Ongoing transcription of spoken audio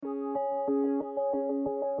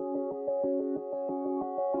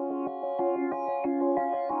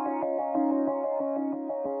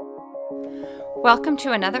Welcome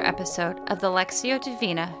to another episode of the Lectio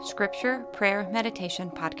Divina Scripture, Prayer, Meditation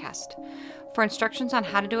podcast. For instructions on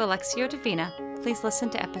how to do a Lectio Divina, please listen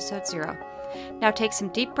to episode 0. Now take some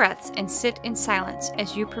deep breaths and sit in silence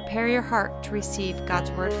as you prepare your heart to receive God's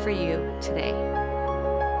word for you today.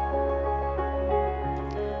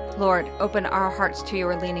 Lord, open our hearts to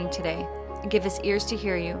your leading today. Give us ears to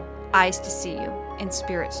hear you, eyes to see you, and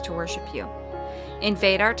spirits to worship you.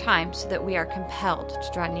 Invade our time so that we are compelled to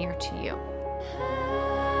draw near to you.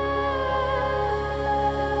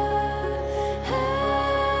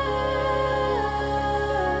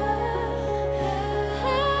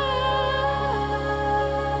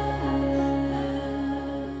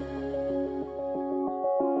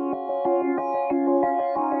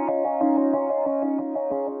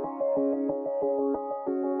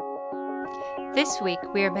 This week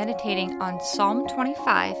we are meditating on Psalm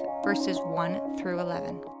 25, verses 1 through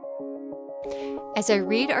 11. As I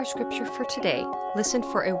read our scripture for today, listen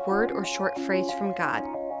for a word or short phrase from God.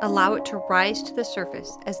 Allow it to rise to the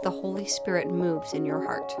surface as the Holy Spirit moves in your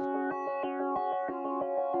heart.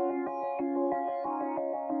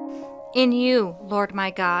 In you, Lord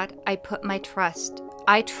my God, I put my trust.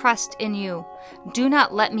 I trust in you. Do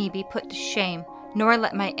not let me be put to shame, nor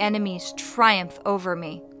let my enemies triumph over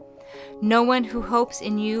me. No one who hopes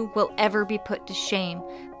in you will ever be put to shame,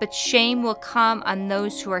 but shame will come on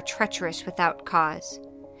those who are treacherous without cause.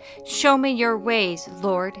 Show me your ways,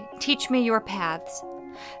 Lord. Teach me your paths.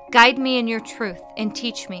 Guide me in your truth and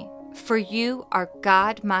teach me, for you are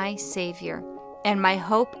God my Savior, and my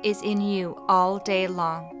hope is in you all day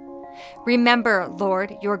long. Remember,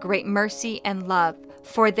 Lord, your great mercy and love,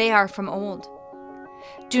 for they are from old.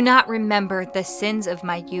 Do not remember the sins of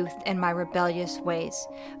my youth and my rebellious ways.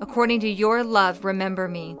 According to your love, remember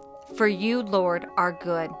me. For you, Lord, are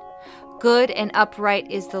good. Good and upright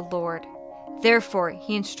is the Lord. Therefore,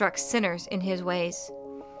 he instructs sinners in his ways.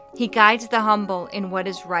 He guides the humble in what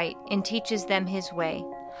is right and teaches them his way.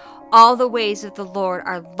 All the ways of the Lord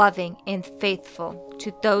are loving and faithful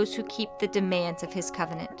to those who keep the demands of his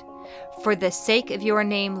covenant. For the sake of your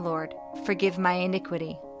name, Lord, forgive my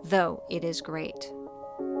iniquity, though it is great.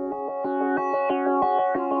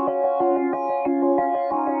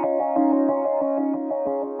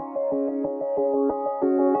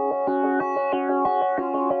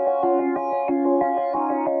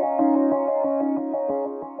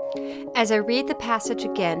 As I read the passage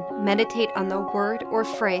again, meditate on the word or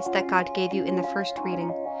phrase that God gave you in the first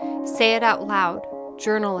reading. Say it out loud,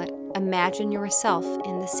 journal it, imagine yourself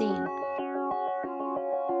in the scene.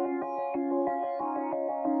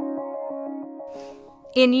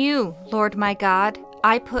 In you, Lord my God,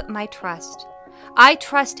 I put my trust. I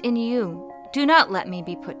trust in you. Do not let me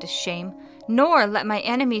be put to shame, nor let my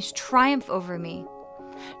enemies triumph over me.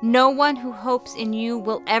 No one who hopes in you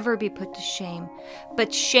will ever be put to shame,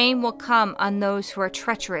 but shame will come on those who are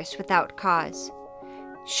treacherous without cause.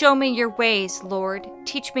 Show me your ways, Lord.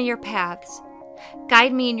 Teach me your paths.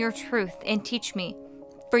 Guide me in your truth and teach me,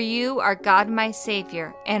 for you are God my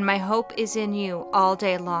Savior, and my hope is in you all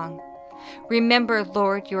day long. Remember,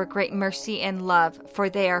 Lord, your great mercy and love, for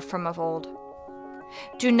they are from of old.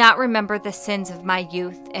 Do not remember the sins of my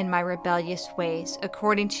youth and my rebellious ways.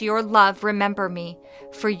 According to your love, remember me,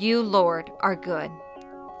 for you, Lord, are good.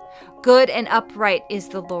 Good and upright is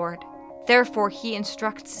the Lord. Therefore, he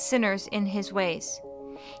instructs sinners in his ways.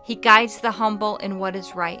 He guides the humble in what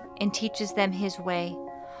is right and teaches them his way.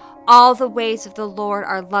 All the ways of the Lord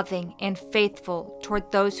are loving and faithful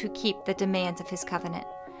toward those who keep the demands of his covenant.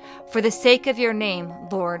 For the sake of your name,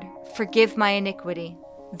 Lord, forgive my iniquity,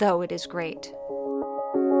 though it is great.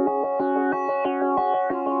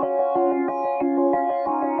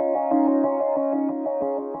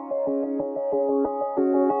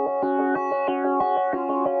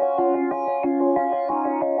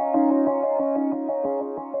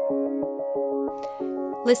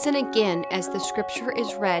 Listen again as the scripture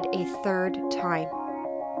is read a third time.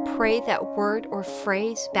 Pray that word or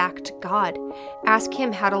phrase back to God. Ask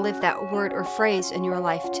him how to live that word or phrase in your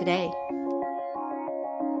life today.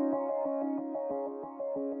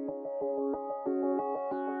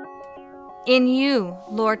 In you,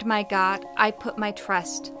 Lord my God, I put my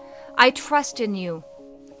trust. I trust in you.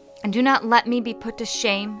 And do not let me be put to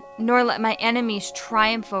shame, nor let my enemies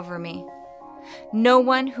triumph over me. No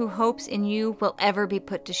one who hopes in you will ever be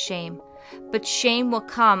put to shame, but shame will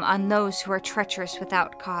come on those who are treacherous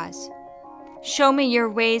without cause. Show me your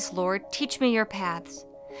ways, Lord. Teach me your paths.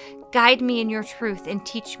 Guide me in your truth and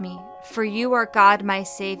teach me, for you are God my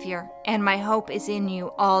Savior, and my hope is in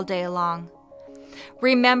you all day long.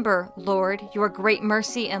 Remember, Lord, your great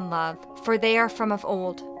mercy and love, for they are from of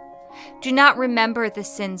old. Do not remember the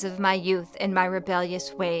sins of my youth and my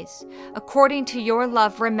rebellious ways. According to your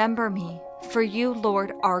love, remember me, for you,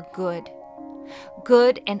 Lord, are good.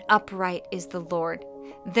 Good and upright is the Lord.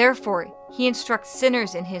 Therefore, he instructs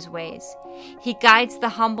sinners in his ways. He guides the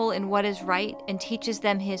humble in what is right and teaches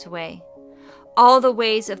them his way. All the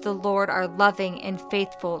ways of the Lord are loving and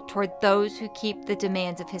faithful toward those who keep the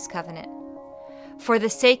demands of his covenant. For the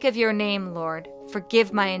sake of your name, Lord,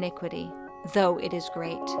 forgive my iniquity, though it is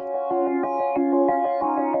great.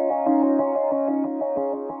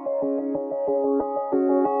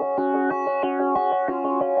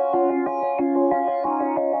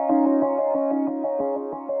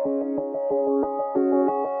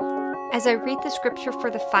 As I read the scripture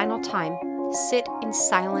for the final time, sit in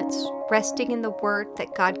silence, resting in the word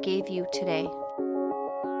that God gave you today.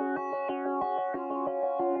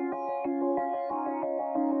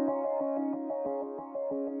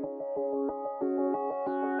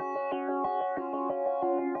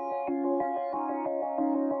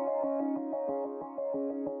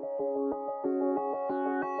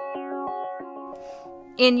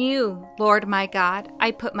 In you, Lord my God,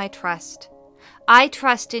 I put my trust. I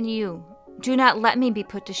trust in you. Do not let me be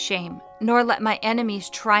put to shame, nor let my enemies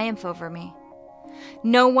triumph over me.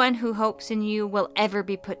 No one who hopes in you will ever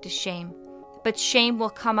be put to shame, but shame will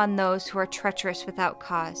come on those who are treacherous without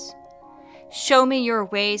cause. Show me your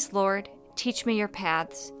ways, Lord. Teach me your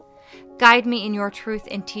paths. Guide me in your truth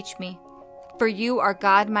and teach me, for you are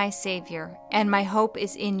God my Savior, and my hope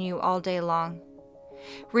is in you all day long.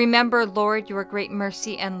 Remember, Lord, your great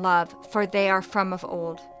mercy and love, for they are from of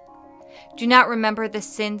old. Do not remember the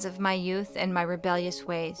sins of my youth and my rebellious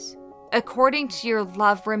ways. According to your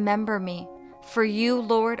love, remember me, for you,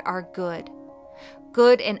 Lord, are good.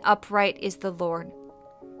 Good and upright is the Lord.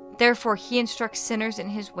 Therefore, he instructs sinners in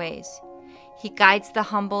his ways. He guides the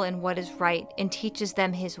humble in what is right and teaches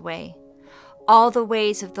them his way. All the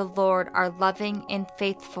ways of the Lord are loving and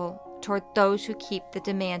faithful toward those who keep the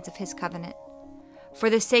demands of his covenant. For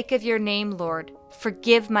the sake of your name, Lord,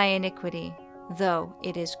 forgive my iniquity, though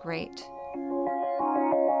it is great.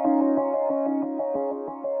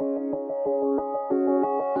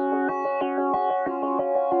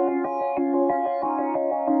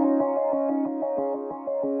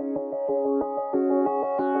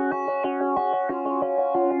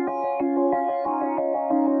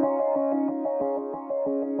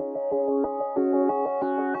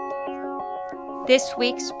 This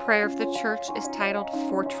week's prayer of the church is titled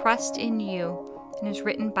For Trust in You and is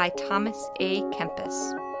written by Thomas A.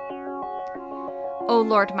 Kempis. O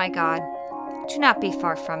Lord my God, do not be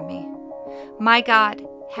far from me. My God,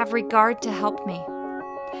 have regard to help me.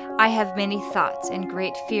 I have many thoughts and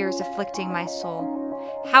great fears afflicting my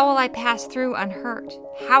soul. How will I pass through unhurt?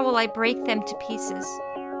 How will I break them to pieces?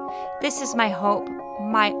 This is my hope,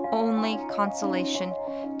 my only consolation,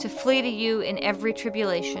 to flee to you in every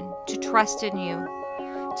tribulation, to trust in you,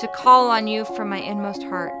 to call on you from my inmost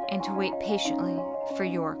heart, and to wait patiently for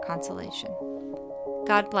your consolation.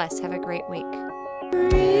 God bless. Have a great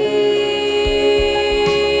week.